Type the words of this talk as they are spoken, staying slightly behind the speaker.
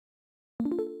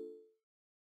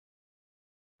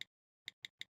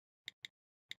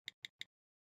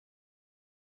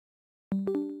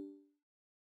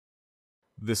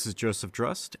This is Joseph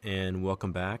Drust, and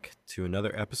welcome back to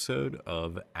another episode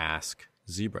of Ask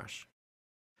ZBrush.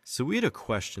 So we had a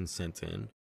question sent in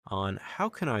on how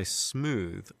can I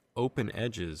smooth open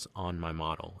edges on my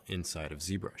model inside of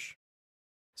ZBrush.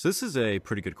 So this is a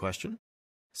pretty good question.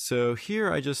 So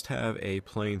here I just have a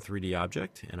plain 3D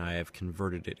object, and I have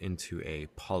converted it into a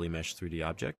polymesh 3D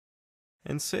object.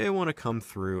 And say I want to come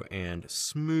through and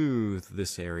smooth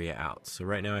this area out. So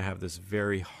right now I have this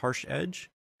very harsh edge,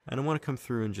 and I want to come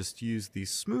through and just use the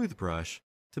smooth brush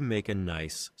to make a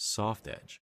nice soft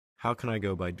edge. How can I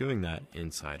go by doing that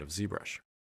inside of ZBrush?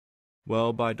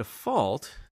 Well, by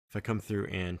default, if I come through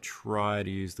and try to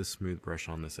use the smooth brush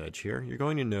on this edge here, you're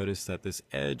going to notice that this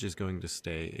edge is going to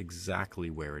stay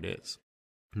exactly where it is.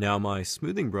 Now my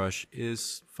smoothing brush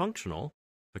is functional.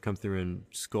 If I come through and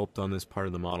sculpt on this part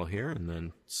of the model here and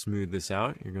then smooth this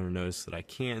out, you're going to notice that I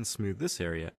can smooth this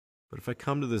area. But if I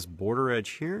come to this border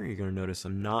edge here, you're going to notice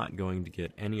I'm not going to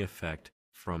get any effect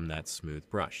from that smooth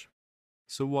brush.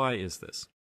 So why is this?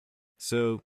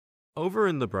 So over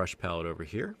in the brush palette over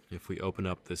here, if we open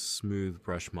up this smooth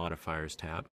brush modifiers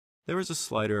tab, there is a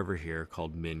slider over here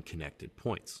called min connected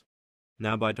points.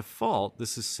 Now by default,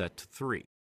 this is set to 3.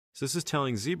 So this is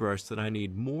telling ZBrush that I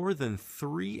need more than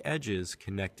 3 edges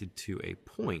connected to a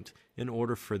point in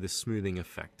order for the smoothing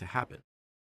effect to happen.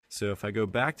 So if I go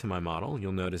back to my model,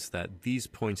 you'll notice that these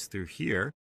points through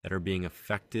here that are being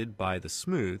affected by the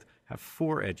smooth have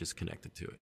 4 edges connected to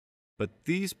it. But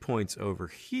these points over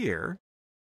here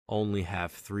only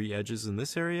have 3 edges in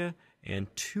this area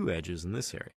and 2 edges in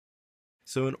this area.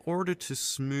 So in order to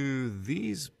smooth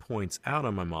these points out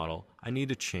on my model, I need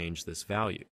to change this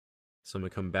value. So I'm going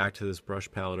to come back to this brush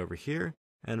palette over here,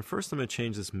 and first I'm going to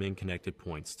change this min connected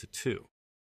points to 2.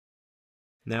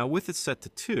 Now with it set to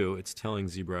 2, it's telling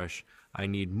ZBrush I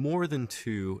need more than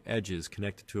 2 edges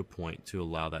connected to a point to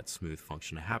allow that smooth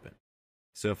function to happen.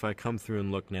 So if I come through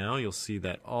and look now, you'll see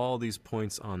that all these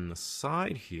points on the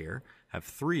side here have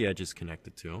 3 edges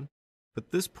connected to them, but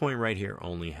this point right here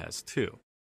only has 2.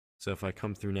 So if I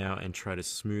come through now and try to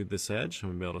smooth this edge, I'm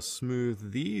going to be able to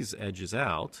smooth these edges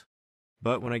out.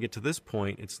 But when I get to this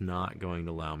point, it's not going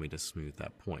to allow me to smooth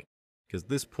that point, because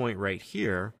this point right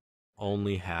here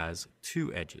only has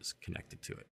 2 edges connected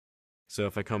to it. So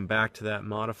if I come back to that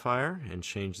modifier and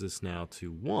change this now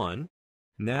to 1,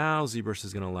 now ZBrush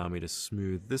is going to allow me to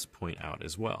smooth this point out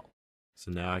as well. So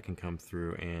now I can come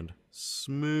through and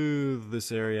smooth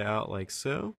this area out like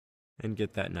so, and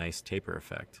get that nice taper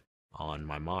effect on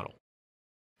my model.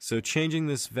 So changing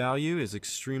this value is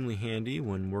extremely handy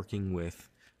when working with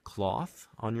cloth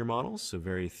on your models, so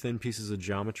very thin pieces of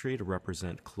geometry to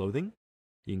represent clothing.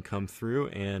 You can come through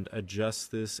and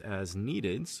adjust this as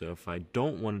needed. So if I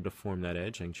don't want to deform that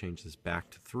edge, I can change this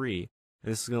back to 3.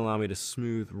 And this is going to allow me to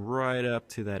smooth right up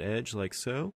to that edge like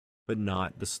so, but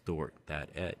not distort that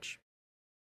edge.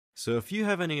 So if you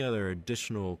have any other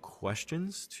additional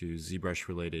questions to ZBrush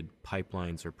related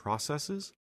pipelines or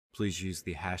processes, please use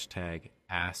the hashtag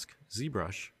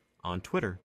AskZBrush on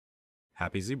Twitter.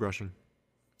 Happy ZBrushing!